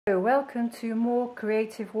So, welcome to more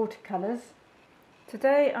creative watercolours.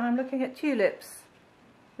 Today I'm looking at tulips.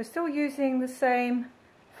 We're still using the same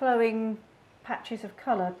flowing patches of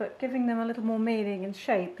colour, but giving them a little more meaning and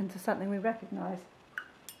shape into something we recognise.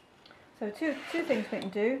 So two things we can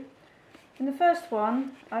do. In the first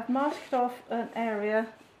one, I've masked off an area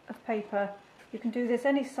of paper. You can do this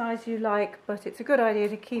any size you like, but it's a good idea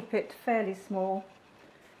to keep it fairly small.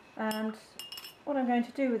 And what I'm going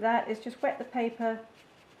to do with that is just wet the paper,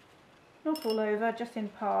 not all over, just in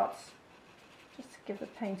parts, just to give the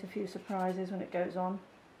paint a few surprises when it goes on.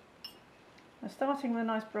 I'm starting with a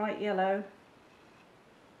nice bright yellow,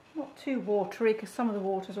 not too watery because some of the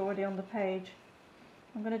water's already on the page.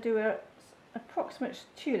 I'm going to do an approximate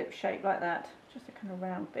tulip shape like that, just a kind of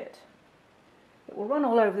round bit. It will run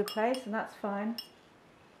all over the place and that's fine.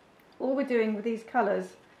 All we're doing with these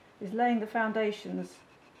colours is laying the foundations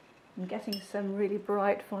and getting some really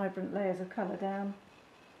bright, vibrant layers of colour down.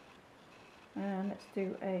 And let's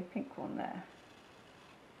do a pink one there.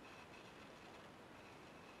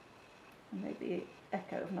 And maybe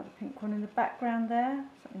echo of another pink one in the background there,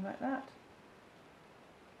 something like that.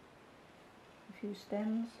 A few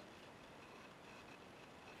stems.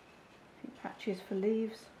 A few patches for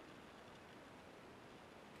leaves.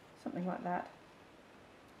 Something like that.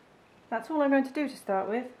 That's all I'm going to do to start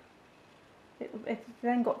with. It's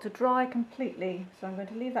then got to dry completely, so I'm going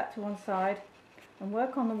to leave that to one side and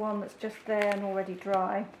work on the one that's just there and already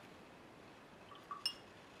dry.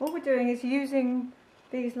 What we're doing is using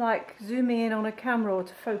these like zooming in on a camera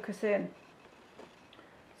to focus in.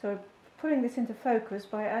 So putting this into focus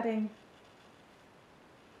by adding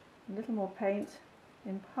a little more paint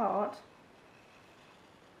in part.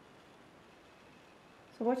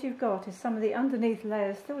 So what you've got is some of the underneath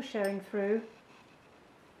layers still showing through.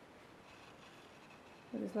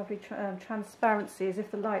 With this lovely transparency as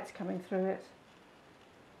if the light's coming through it.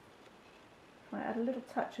 If I add a little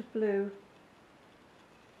touch of blue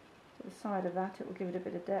to the side of that, it will give it a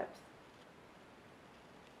bit of depth.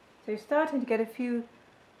 So you're starting to get a few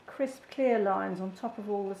crisp, clear lines on top of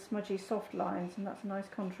all the smudgy, soft lines, and that's a nice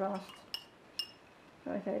contrast.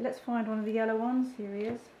 Okay, let's find one of the yellow ones. Here he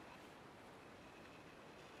is.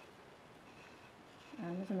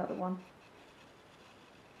 And there's another one.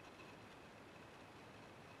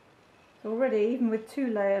 So already, even with two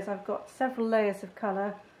layers, I've got several layers of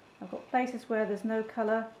colour. I've got places where there's no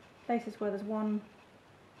colour, places where there's one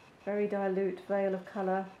very dilute veil of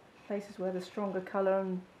colour, places where there's stronger colour,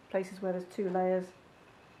 and places where there's two layers.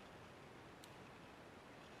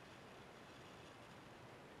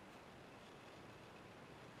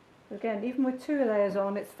 So again, even with two layers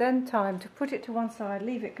on, it's then time to put it to one side,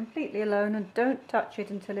 leave it completely alone and don't touch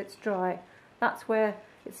it until it's dry. That's where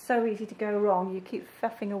it's so easy to go wrong. You keep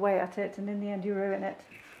faffing away at it and in the end you ruin it.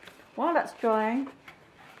 While that's drying,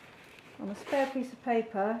 on a spare piece of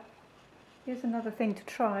paper, here's another thing to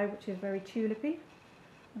try, which is very tulipy.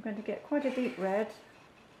 I'm going to get quite a deep red.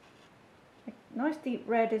 A nice deep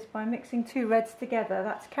red is by mixing two reds together.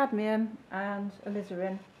 That's cadmium and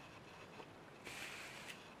alizarin.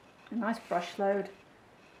 A nice brush load.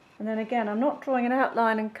 And then again, I'm not drawing an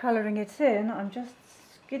outline and colouring it in, I'm just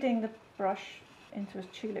skidding the brush into a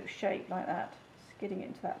tulip shape like that. Skidding it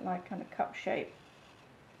into that like kind of cup shape.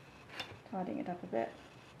 Tidying it up a bit.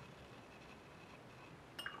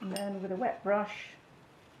 And then with a wet brush,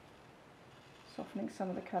 softening some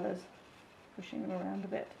of the colours, pushing them around a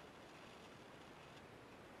bit.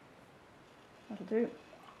 That'll do.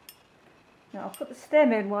 Now I'll put the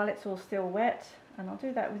stem in while it's all still wet, and I'll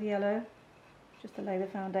do that with yellow, just to lay the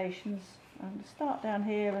foundations. And start down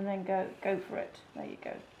here and then go for it. There you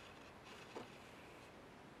go.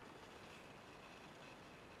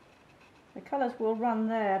 The colours will run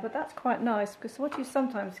there, but that's quite nice because what you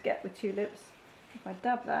sometimes get with tulips, if I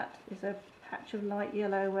dab that, is a patch of light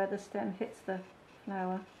yellow where the stem hits the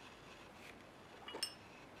flower.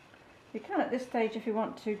 You can at this stage, if you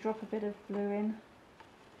want to, drop a bit of blue in.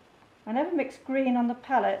 I never mix green on the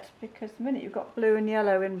palette because the minute you've got blue and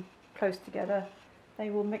yellow in close together, they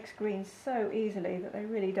will mix green so easily that they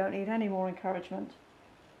really don't need any more encouragement.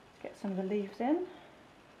 Let's get some of the leaves in.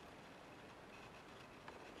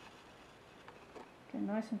 Okay,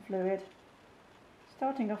 nice and fluid.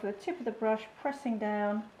 Starting off with the tip of the brush, pressing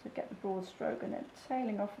down to get the broad stroke and then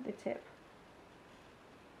tailing off at the tip.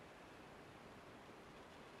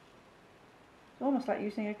 It's almost like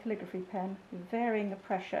using a calligraphy pen, varying the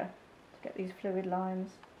pressure to get these fluid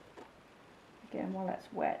lines. Again, while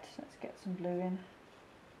that's wet, let's get some blue in.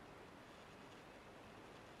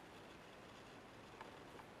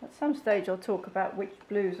 At some stage I'll talk about which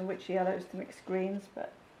blues and which yellows to mix greens,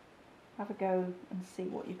 but have a go and see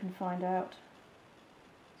what you can find out.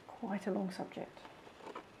 quite a long subject.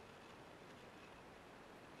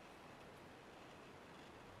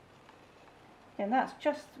 And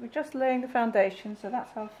we're just laying the foundation, so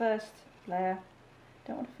that's our first layer.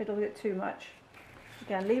 Don't want to fiddle with it too much.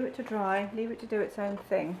 Again, leave it to dry, leave it to do its own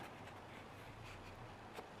thing.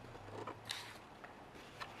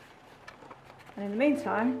 And in the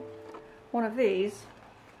meantime, one of these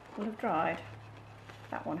will have dried.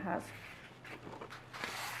 That one has.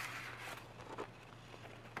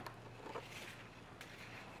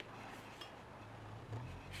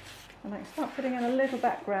 And I can start putting in a little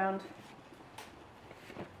background.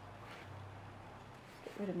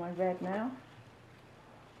 Get rid of my red now.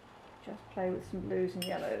 Just play with some blues and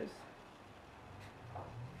yellows.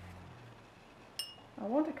 I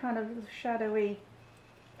want a kind of little shadowy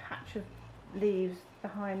patch of leaves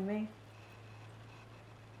behind me.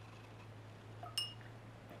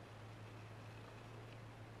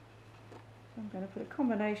 So I'm going to put a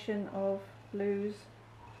combination of blues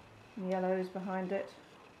and yellows behind it.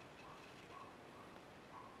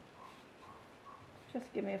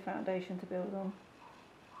 Just give me a foundation to build on.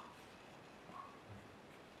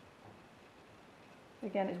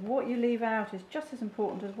 Again, it's what you leave out is just as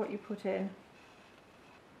important as what you put in.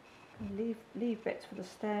 And leave bits for the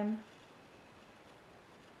stem,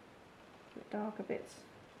 put darker bits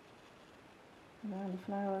around the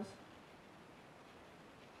flowers.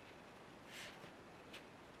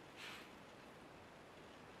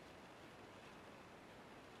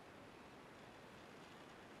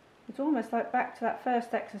 It's almost like back to that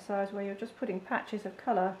first exercise where you're just putting patches of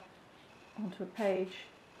colour onto a page.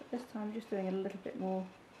 This time I'm just doing it a little bit more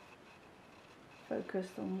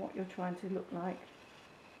focused on what you're trying to look like.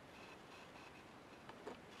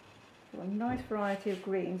 So a nice variety of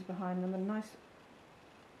greens behind them and nice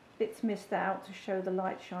bits missed out to show the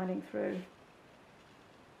light shining through.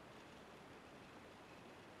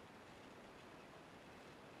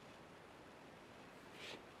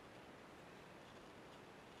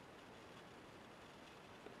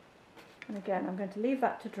 And again, I'm going to leave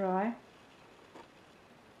that to dry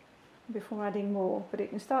before adding more, but you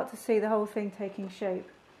can start to see the whole thing taking shape.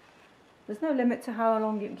 There's no limit to how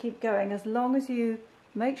long you can keep going, as long as you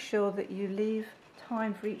make sure that you leave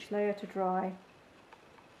time for each layer to dry.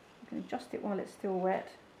 You can adjust it while it's still wet,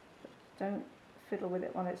 but don't fiddle with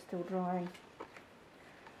it while it's still drying.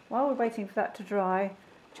 While we're waiting for that to dry,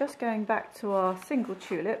 just going back to our single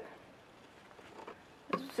tulip.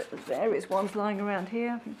 There's various ones lying around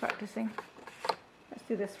here, I've been practicing. Let's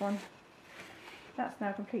do this one. That's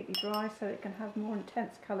now completely dry, so it can have more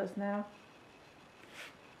intense colours now.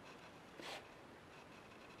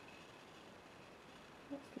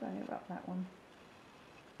 Let's only wrap that one.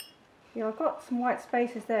 Yeah, I've got some white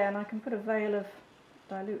spaces there, and I can put a veil of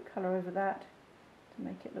dilute colour over that to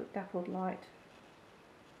make it look dappled light.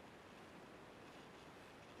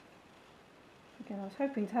 Again, I was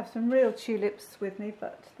hoping to have some real tulips with me,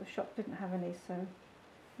 but the shop didn't have any, so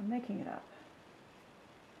I'm making it up.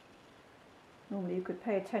 Normally you could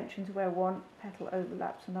pay attention to where one petal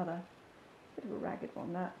overlaps another. Bit of a ragged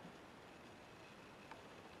one, that.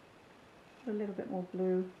 Put a little bit more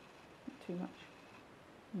blue, not too much,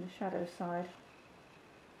 on the shadow side.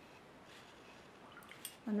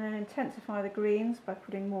 And then intensify the greens by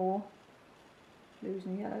putting more blues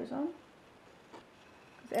and yellows on.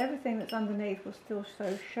 Because everything that's underneath will still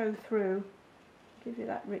show through, give you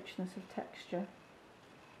that richness of texture.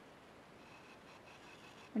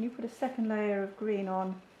 When you put a second layer of green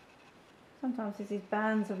on, sometimes there's these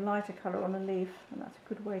bands of lighter colour on a leaf, and that's a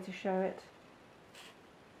good way to show it.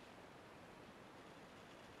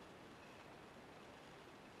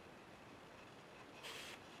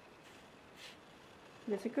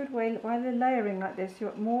 But it's a good way, while they're layering like this,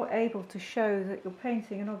 you're more able to show that you're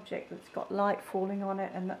painting an object that's got light falling on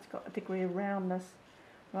it and that's got a degree of roundness,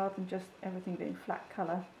 rather than just everything being flat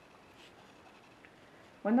colour.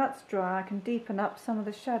 When that's dry, I can deepen up some of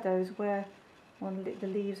the shadows where the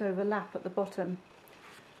leaves overlap at the bottom.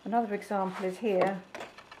 Another example is here,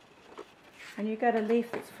 and you get a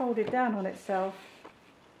leaf that's folded down on itself.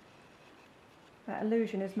 That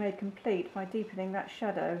illusion is made complete by deepening that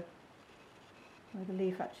shadow where the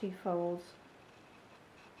leaf actually folds.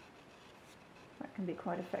 That can be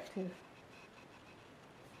quite effective.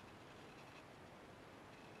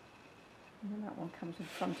 And then that one comes in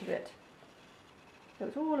front of it. So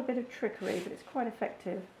it's all a bit of trickery, but it's quite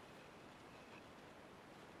effective.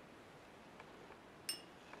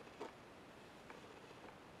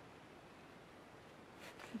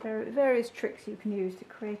 Various tricks you can use to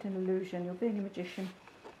create an illusion. You're being a magician.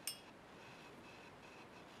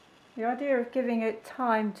 The idea of giving it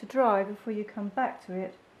time to dry before you come back to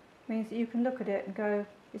it means that you can look at it and go,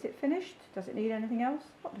 Is it finished? Does it need anything else?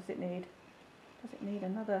 What does it need? Does it need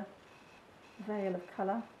another veil of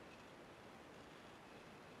colour?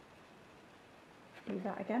 Do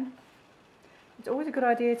that again. It's always a good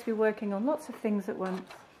idea to be working on lots of things at once.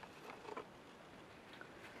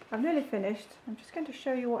 I'm nearly finished. I'm just going to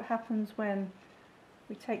show you what happens when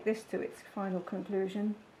we take this to its final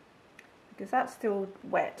conclusion, because that's still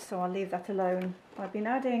wet, so I'll leave that alone. I've been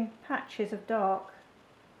adding patches of dark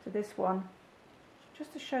to this one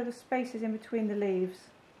just to show the spaces in between the leaves.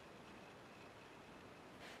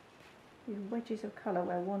 These wedges of colour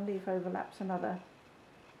where one leaf overlaps another.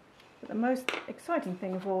 But the most exciting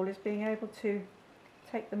thing of all is being able to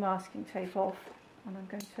take the masking tape off, and I'm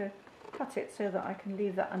going to cut it so that I can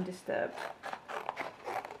leave that undisturbed.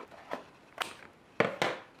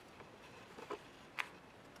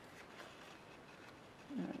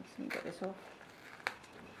 Let's get this off.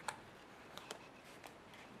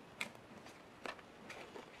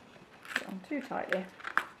 Put it on too tightly.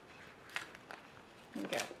 There we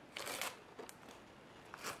go.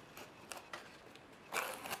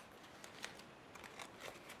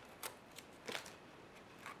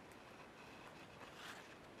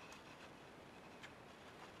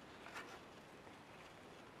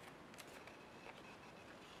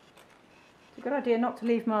 It's a good idea not to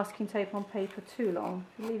leave masking tape on paper too long.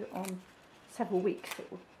 If you leave it on several weeks, it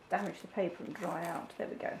will damage the paper and dry out. There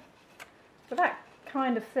we go. So that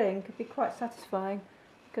kind of thing could be quite satisfying,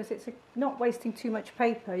 because it's not wasting too much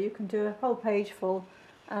paper. You can do a whole page full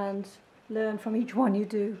and learn from each one you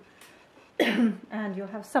do. And you'll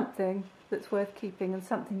have something that's worth keeping and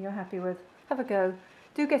something you're happy with. Have a go.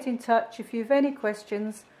 Do get in touch if you've any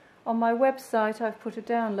questions. On my website I've put a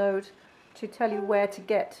download to tell you where to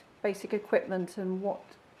get basic equipment and what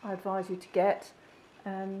I advise you to get.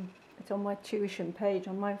 It's on my tuition page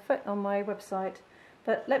on my website.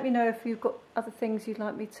 But let me know if you've got other things you'd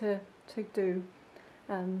like me to do.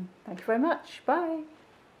 Thank you very much. Bye.